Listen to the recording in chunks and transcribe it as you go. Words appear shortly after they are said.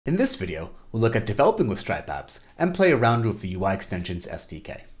In this video, we'll look at developing with Stripe apps and play around with the UI Extensions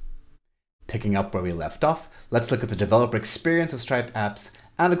SDK. Picking up where we left off, let's look at the developer experience of Stripe apps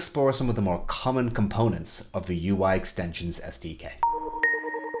and explore some of the more common components of the UI Extensions SDK.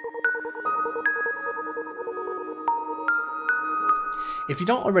 If you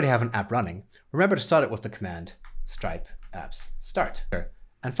don't already have an app running, remember to start it with the command stripe apps start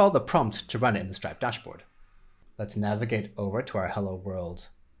and follow the prompt to run it in the Stripe dashboard. Let's navigate over to our Hello World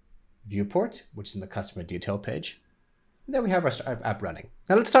viewport, which is in the customer detail page. And there we have our Stripe app running.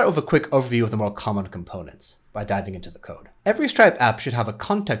 Now let's start with a quick overview of the more common components by diving into the code. Every Stripe app should have a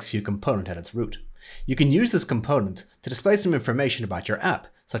ContextView component at its root. You can use this component to display some information about your app,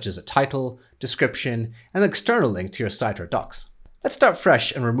 such as a title, description, and an external link to your site or docs. Let's start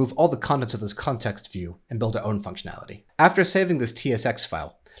fresh and remove all the contents of this context view and build our own functionality. After saving this TSX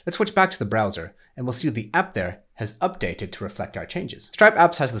file, let's switch back to the browser and we'll see the app there has updated to reflect our changes. Stripe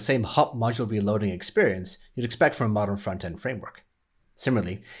apps has the same hop module reloading experience you'd expect from a modern front-end framework.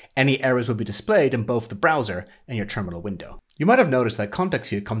 Similarly, any errors will be displayed in both the browser and your terminal window. You might have noticed that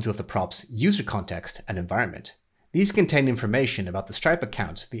ContextView comes with the props user context and environment. These contain information about the Stripe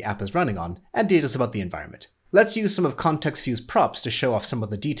account the app is running on and details about the environment. Let's use some of ContextView's props to show off some of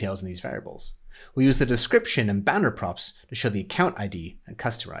the details in these variables. We'll use the description and banner props to show the account ID and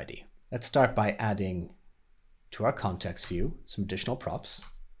customer ID. Let's start by adding to our context view some additional props.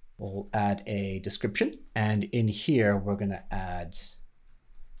 We'll add a description, and in here we're going to add,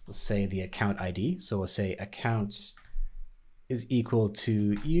 we'll say the account ID. So we'll say account is equal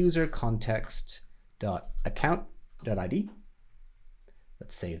to user context.account.id.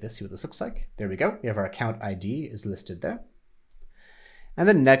 Let's save this, see what this looks like. There we go. We have our account ID is listed there. And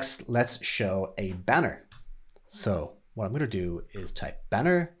then next, let's show a banner. So what I'm going to do is type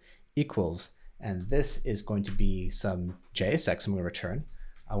banner equals, and this is going to be some JSX I'm going to return.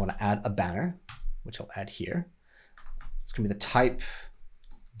 I want to add a banner, which I'll add here. It's going to be the type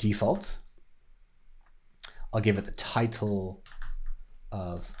default. I'll give it the title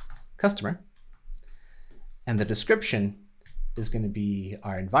of customer. And the description is going to be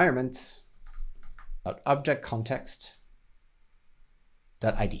our environment object context.id.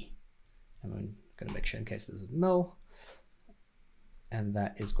 I'm going to make sure in case this is null. And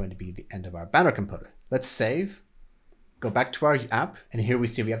that is going to be the end of our banner component. Let's save, go back to our app, and here we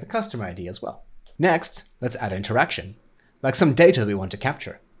see we have the customer ID as well. Next, let's add interaction, like some data that we want to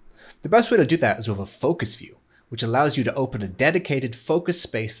capture. The best way to do that is with a focus view, which allows you to open a dedicated focus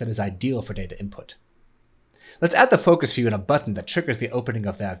space that is ideal for data input. Let's add the focus view in a button that triggers the opening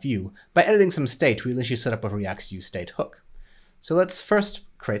of that view by editing some state we initially set up with React's useState hook. So let's first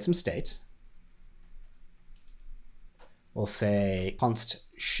create some state. We'll say const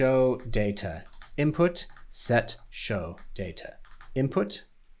show data input set show data input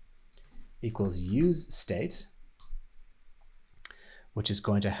equals use state, which is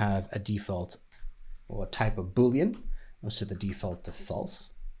going to have a default or a type of Boolean. Let's set the default to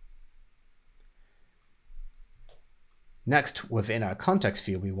false. Next, within our context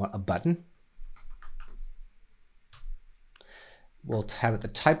view, we want a button. We'll have it the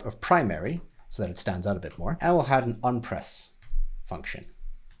type of primary so that it stands out a bit more. And we'll add an onPress function.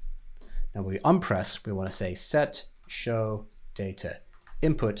 Now when we onPress, we want to say set show data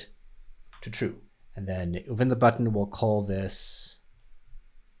input to true. And then within the button, we'll call this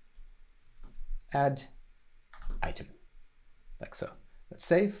add item, like so. Let's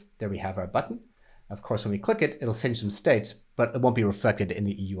save. There we have our button. Of course, when we click it, it'll change some states, but it won't be reflected in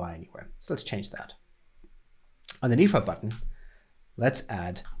the UI anywhere. So let's change that. Underneath our button, let's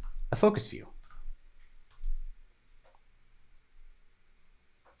add a focus view.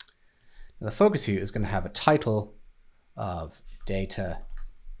 Now, the focus view is going to have a title of data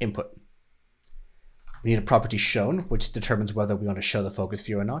input. We need a property shown, which determines whether we want to show the focus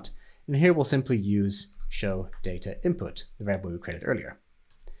view or not. And here we'll simply use show data input, the variable we created earlier.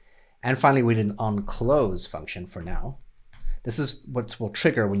 And finally, we need an onClose function for now. This is what will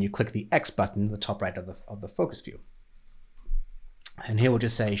trigger when you click the X button, the top right of the focus view. And here we'll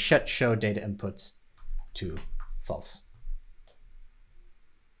just say set show data inputs to false.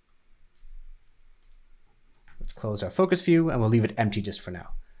 Let's close our focus view and we'll leave it empty just for now.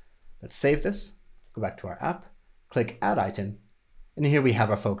 Let's save this, go back to our app, click add item, and here we have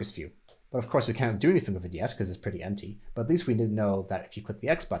our focus view. But of course we can't do anything with it yet because it's pretty empty, but at least we need to know that if you click the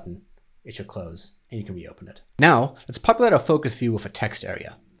X button, it should close and you can reopen it. Now let's populate our focus view with a text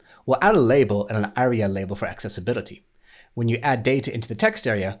area. We'll add a label and an ARIA label for accessibility. When you add data into the text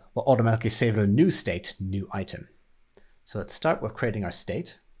area, we'll automatically save it a new state, new item. So let's start with creating our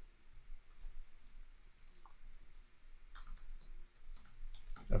state.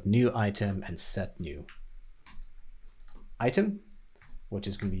 of new item and set new item, which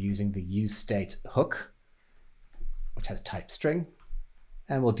is going to be using the useState hook, which has type string,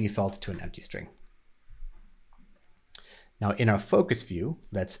 and will default to an empty string. Now in our focus view,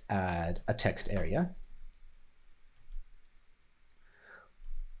 let's add a TextArea.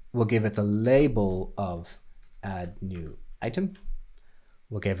 We'll give it the label of add new item.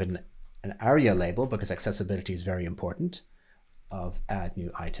 We'll give it an area label because accessibility is very important of add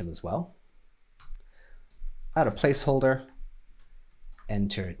new item as well. Add a placeholder,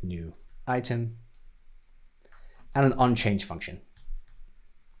 enter new item, and an onChange function.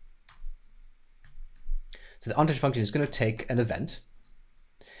 So the onChange function is going to take an event,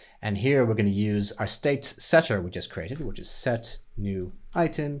 and here we're going to use our state setter we just created, which is set new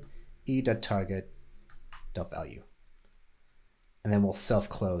item e.target.value. And then we'll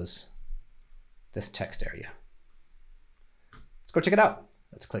self-close this TextArea. Let's go check it out.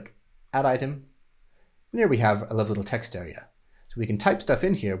 Let's click add item. And here we have a lovely little TextArea. So we can type stuff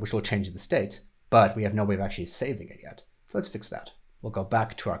in here, which will change the state, but we have no way of actually saving it yet. So let's fix that. We'll go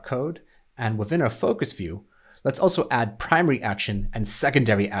back to our code, and within our focus view, let's also add primary action and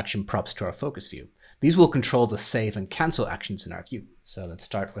secondary action props to our focus view. These will control the save and cancel actions in our view. So let's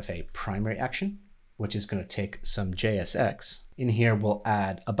start with a primary action, which is going to take some JSX. In here, we'll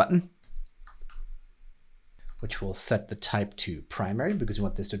add a button, which will set the type to primary because we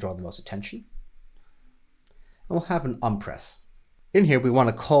want this to draw the most attention. And we'll have an onPress. In here, we want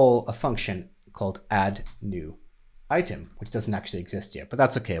to call a function called add new item, which doesn't actually exist yet, but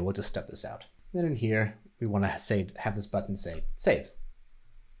that's okay. We'll just step this out. Then in here, we want to have this button say save.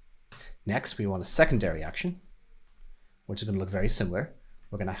 Next, we want a secondary action, which is going to look very similar.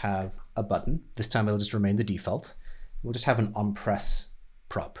 We're going to have a button. This time it'll just remain the default. We'll just have an onPress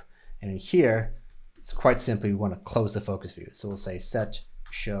prop. And in here, it's quite simply, we want to close the focus view. So we'll say set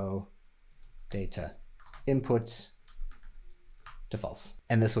show data input to false.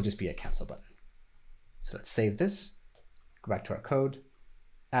 And this will just be a cancel button. So let's save this, go back to our code,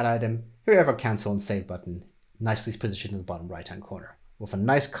 add item. Here we have our cancel and save button, nicely positioned in the bottom right-hand corner, with a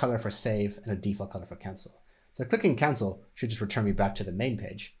nice color for save and a default color for cancel. So clicking cancel should just return me back to the main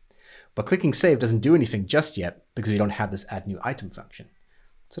page. But clicking save doesn't do anything just yet because we don't have this add new item function.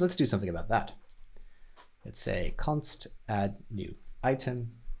 So let's do something about that. Let's say const add new item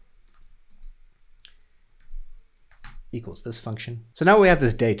equals this function. So now we have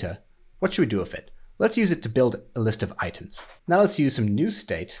this data. What should we do with it? Let's use it to build a list of items. Now let's use some new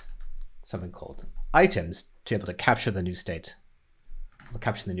state, something called items, to be able to capture the new state. We'll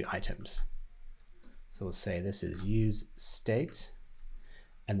capture the new items. So we'll say this is use state,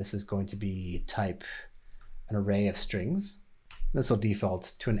 and this is going to be type an array of strings. This will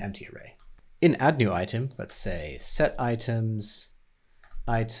default to an empty array. In add new item, let's say set items,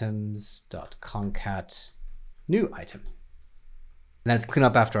 items.concat new item. And then let's clean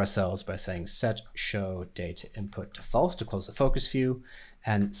up after ourselves by saying set show data input to false to close the focus view,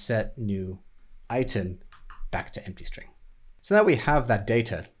 and set new item back to empty string. So now we have that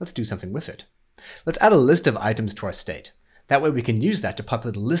data, let's do something with it. Let's add a list of items to our state. That way we can use that to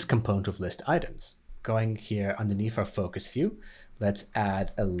populate the list component of list items. Going here underneath our focus view, let's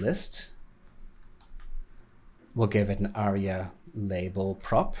add a list. We'll give it an aria label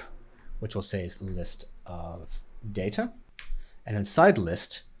prop, which will say is list of data. And inside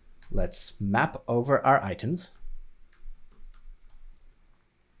list, let's map over our items.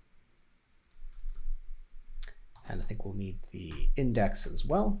 And I think we'll need the index as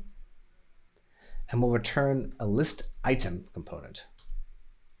well. And we'll return a list item component.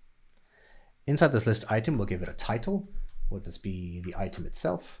 Inside this list item, we'll give it a title. Will this be the item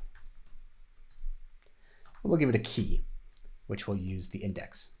itself? And we'll give it a key, which will use the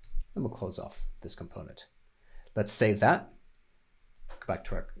index. And we'll close off this component. Let's save that. Go back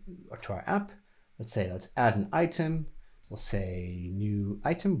to our app. Let's add an item. We'll say new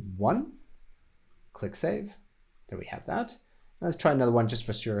item 1. Click save. There we have that. Let's try another one just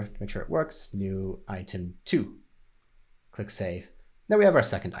for sure to make sure it works. New item 2. Click save. There we have our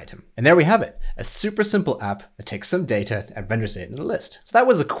second item. And there we have it, a super simple app that takes some data and renders it in a list. So that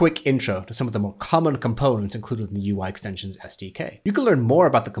was a quick intro to some of the more common components included in the UI Extensions SDK. You can learn more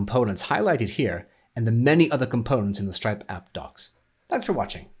about the components highlighted here and the many other components in the Stripe app docs. Thanks for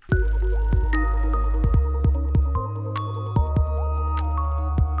watching.